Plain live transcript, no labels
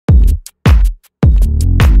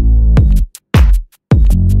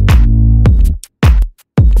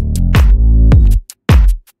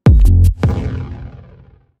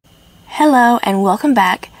Hello and welcome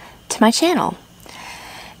back to my channel.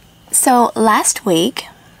 So last week,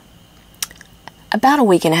 about a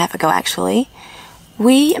week and a half ago actually,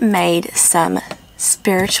 we made some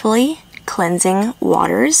spiritually cleansing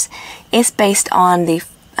waters. It's based on the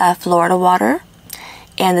Florida water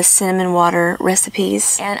and the cinnamon water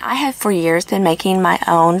recipes, and I have for years been making my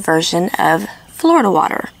own version of Florida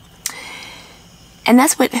water. And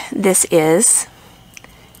that's what this is.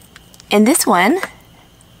 And this one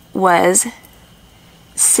was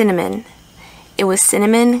cinnamon. It was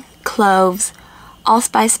cinnamon, cloves,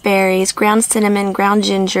 allspice berries, ground cinnamon, ground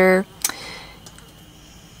ginger,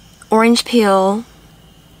 orange peel,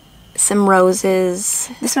 some roses.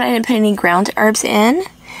 This one I didn't put any ground herbs in,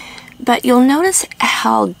 but you'll notice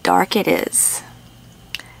how dark it is.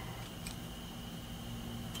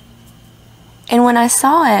 And when I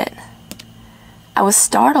saw it, I was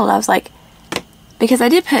startled. I was like, because I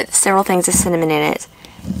did put several things of cinnamon in it,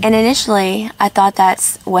 and initially I thought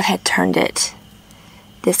that's what had turned it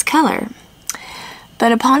this color.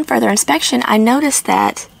 But upon further inspection, I noticed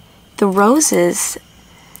that the roses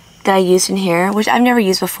that I used in here, which I've never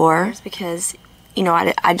used before, because, you know,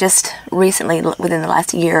 I just recently, within the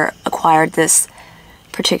last year, acquired this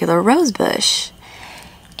particular rose bush.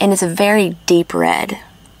 And it's a very deep red.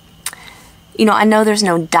 You know, I know there's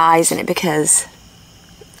no dyes in it because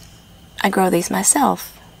I grow these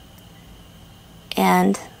myself.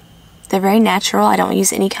 And they're very natural. I don't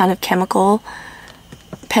use any kind of chemical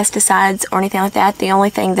pesticides or anything like that. The only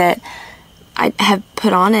thing that I have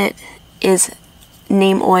put on it is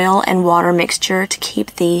neem oil and water mixture to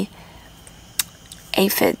keep the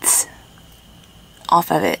aphids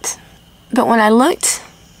off of it. But when I looked,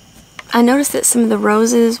 I noticed that some of the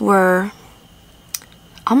roses were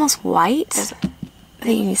almost white. I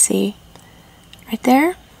think you can see right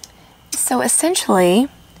there. So essentially,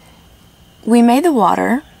 we made the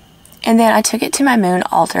water, and then I took it to my moon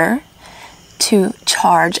altar to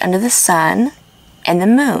charge under the sun and the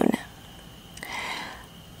moon.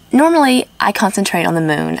 Normally, I concentrate on the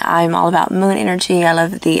moon. I'm all about moon energy. I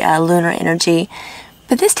love the lunar energy.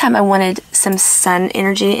 But this time I wanted some sun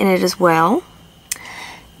energy in it as well,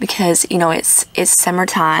 because, you know, it's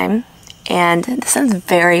summertime, and the sun's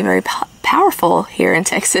very, very powerful here in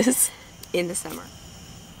Texas in the summer.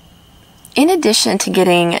 In addition to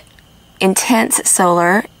getting intense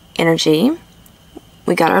solar energy,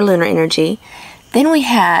 we got our lunar energy. Then we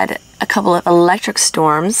had a couple of electric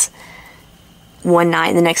storms one night,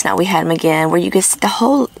 and the next night we had them again, where you could see the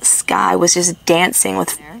whole sky was just dancing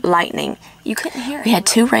with lightning. You couldn't hear it. We had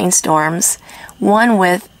 2 rainstorms, one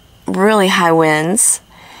with really high winds,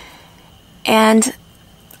 and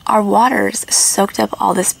our waters soaked up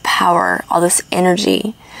all this power, all this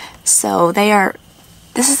energy. So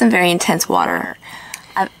this is some very intense water.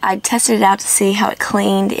 I tested it out to see how it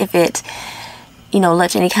cleaned, if it, you know,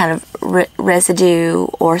 left any kind of residue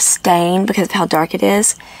or stain because of how dark it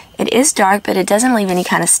is. It is dark, but it doesn't leave any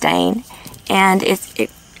kind of stain, and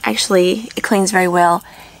it actually cleans very well,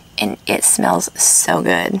 and it smells so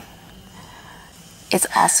good. It's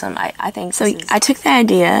awesome. I think so. I took the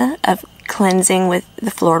idea of cleansing with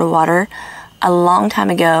the Florida water a long time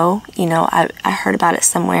ago. You know, I heard about it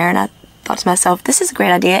somewhere, and I thought to myself, this is a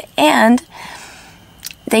great idea. And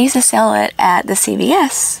they used to sell it at the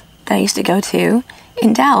CVS that I used to go to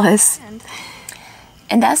in Dallas.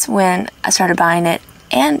 And that's when I started buying it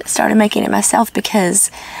and started making it myself, because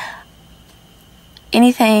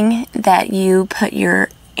anything that you put your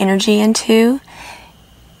energy into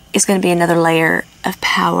is going to be another layer of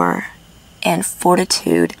power and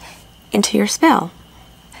fortitude into your spell.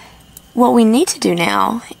 What we need to do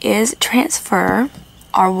now is transfer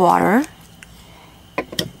our water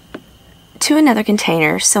to another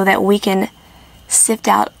container so that we can sift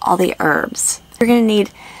out all the herbs. You're going to need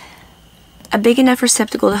a big enough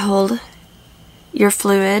receptacle to hold your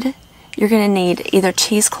fluid. You're going to need either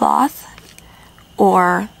cheesecloth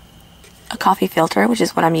or a coffee filter, which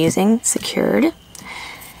is what I'm using, secured.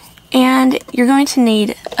 And you're going to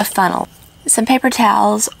need a funnel, some paper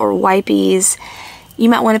towels or wipies. You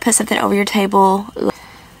might want to put something over your table.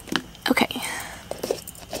 Okay,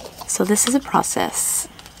 so this is a process.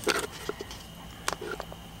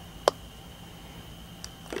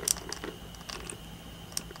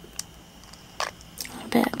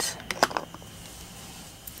 Bit.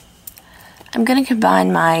 I'm going to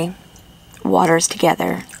combine my waters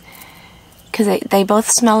together because they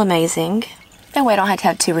both smell amazing. That way I don't have to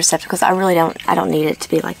have 2 receptacles. I don't need it to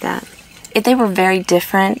be like that. If they were very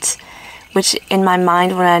different, which in my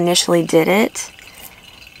mind when I initially did it,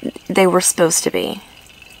 they were supposed to be.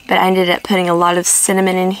 But I ended up putting a lot of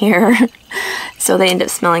cinnamon in here, so they end up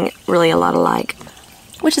smelling really a lot alike.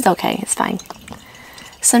 which is okay, it's fine.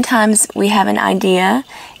 Sometimes we have an idea,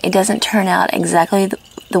 it doesn't turn out exactly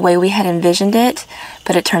the way we had envisioned it,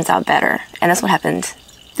 but it turns out better. And that's what happened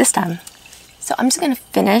this time. So I'm just going to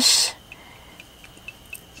finish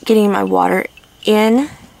getting my water in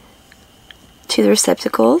to the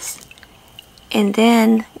receptacles, and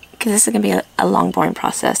then, because this is going to be a long, boring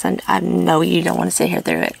process, and I know you don't want to sit here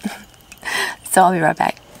through it. So I'll be right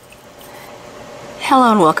back. Hello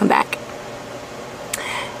and welcome back.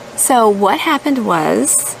 So what happened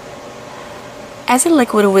was, as the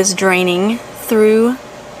liquid was draining through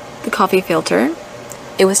the coffee filter,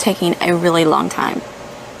 it was taking a really long time.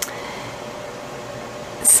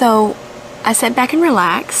 So I sat back and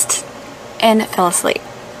relaxed and fell asleep.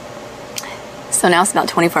 So now it's about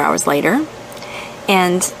 24 hours later,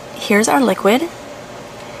 and here's our liquid,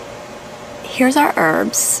 here's our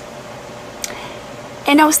herbs,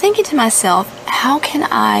 and I was thinking to myself, how can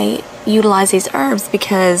I utilize these herbs,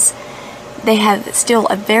 because they have still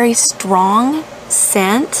a very strong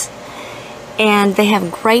scent and they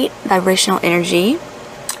have great vibrational energy.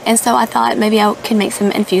 And so I thought maybe I can make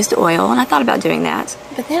some infused oil, and I thought about doing that.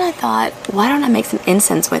 But then I thought, why don't I make some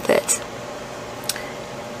incense with it?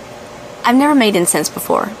 I've never made incense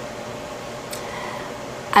before.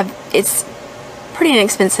 It's pretty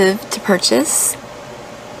inexpensive to purchase,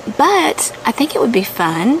 but I think it would be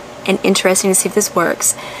fun and interesting to see if this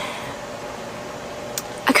works.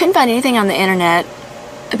 I couldn't find anything on the internet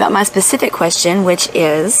about my specific question, which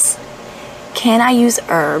is, can I use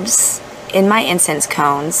herbs in my incense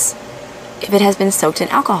cones if it has been soaked in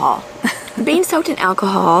alcohol? Being soaked in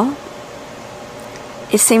alcohol,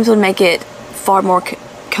 it seems would make it far more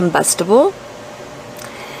combustible.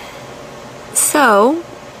 So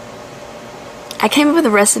I came up with a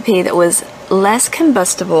recipe that was less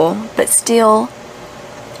combustible but still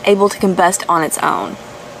able to combust on its own.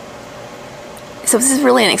 So this is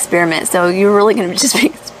really an experiment, so you're really going to just be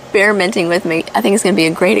experimenting with me. I think it's going to be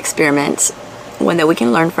a great experiment, one that we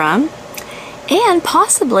can learn from, and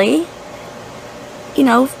possibly, you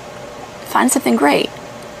know, find something great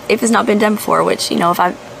if it's not been done before, which, you know, if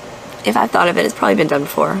I've thought of it, it's probably been done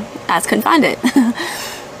before. I just couldn't find it.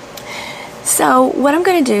 So what I'm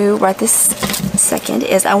going to do right this second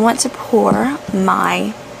is I want to pour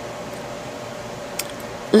my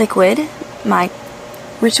liquid, my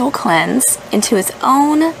Ritual Cleanse, into its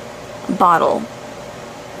own bottle.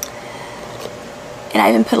 And I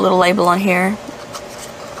even put a little label on here.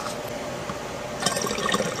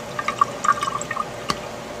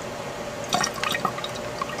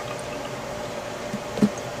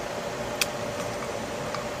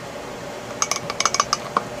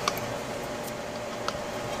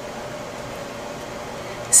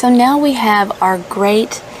 So now we have our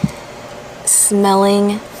great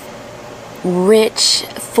smelling, rich,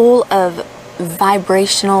 full of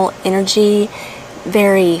vibrational energy,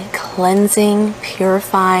 very cleansing,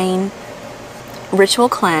 purifying Ritual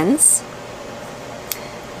Cleanse,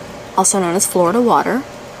 also known as Florida water.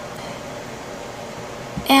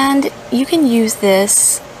 And you can use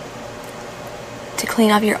this to clean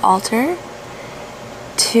off your altar,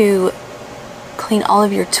 to clean all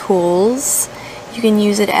of your tools. You can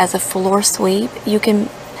use it as a floor sweep. You can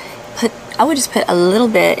put, I would just put a little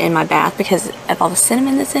bit in my bath because of all the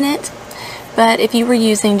cinnamon that's in it. But if you were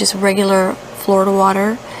using just regular Florida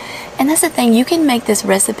water, and that's the thing, you can make this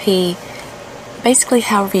recipe basically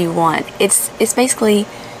however you want. It's basically,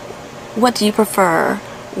 what do you prefer?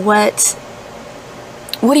 What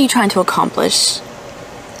are you trying to accomplish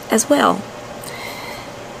as well?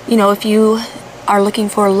 You know, if you are looking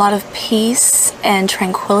for a lot of peace and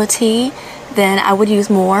tranquility, then I would use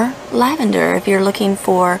more lavender. If you're looking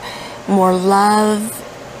for more love,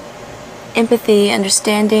 empathy,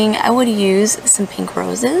 understanding, I would use some pink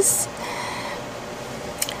roses.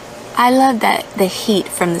 I love the heat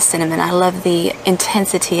from the cinnamon. I love the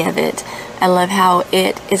intensity of it. I love how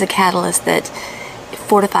it is a catalyst that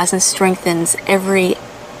fortifies and strengthens every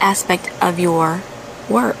aspect of your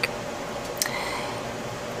work.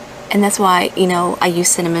 And that's why, you know, I use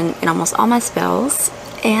cinnamon in almost all my spells.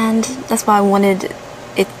 And that's why I wanted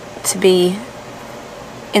it to be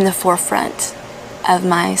in the forefront of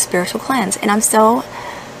my spiritual cleanse. And I'm so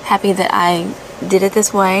happy that I did it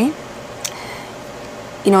this way.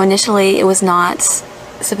 You know, initially it was not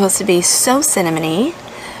supposed to be so cinnamony,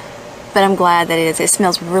 but I'm glad that it is. It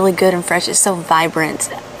smells really good and fresh. It's so vibrant.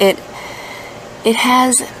 It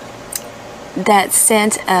has that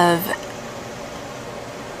scent of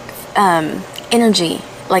energy,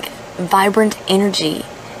 like vibrant energy.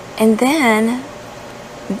 And then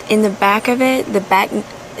in the back of it, the back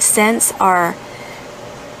scents are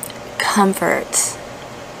comfort,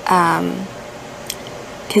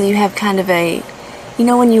 because you have kind of a, you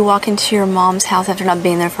know, when you walk into your mom's house after not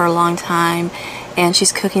being there for a long time and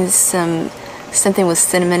she's cooking something with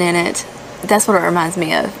cinnamon in it. That's what it reminds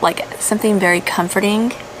me of, like something very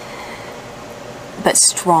comforting but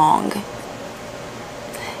strong.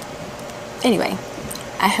 Anyway,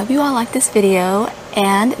 I hope you all like this video,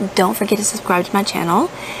 and don't forget to subscribe to my channel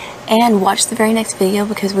and watch the very next video,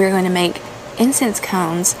 because we're going to make incense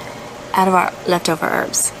cones out of our leftover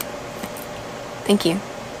herbs. Thank you.